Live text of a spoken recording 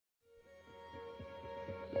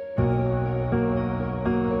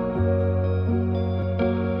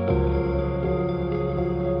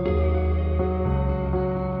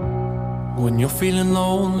you're feeling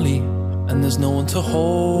lonely and there's no one to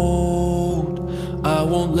hold, I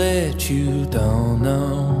won't let you down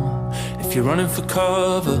now. If you're running for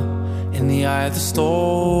cover in the eye of the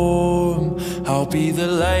storm, I'll be the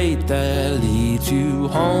light that leads you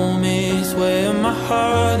home. Is where my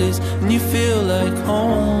heart is and you feel like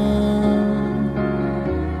home.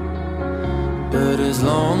 But as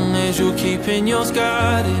long as you're keeping yours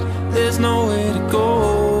guarded, there's nowhere to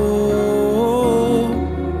go.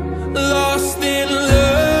 Lost in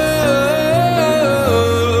love,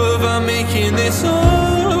 I'm making this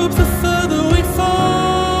up the further we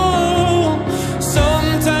fall.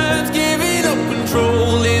 Sometimes giving up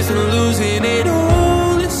control isn't losing it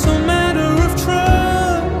all, it's a matter of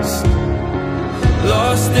trust.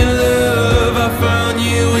 Lost in love, I found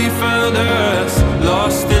you, we found us.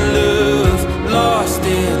 Lost in love, lost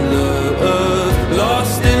in love,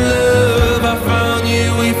 lost in love, I found you,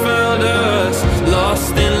 we found us.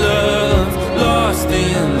 Lost in love, lost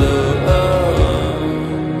in love.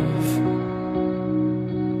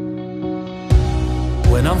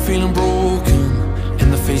 When I'm feeling broken in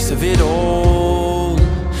the face of it all,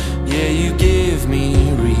 yeah, you give me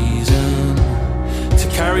reason to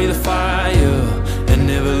carry the fire and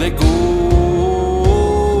never let go.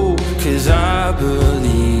 'Cause I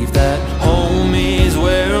believe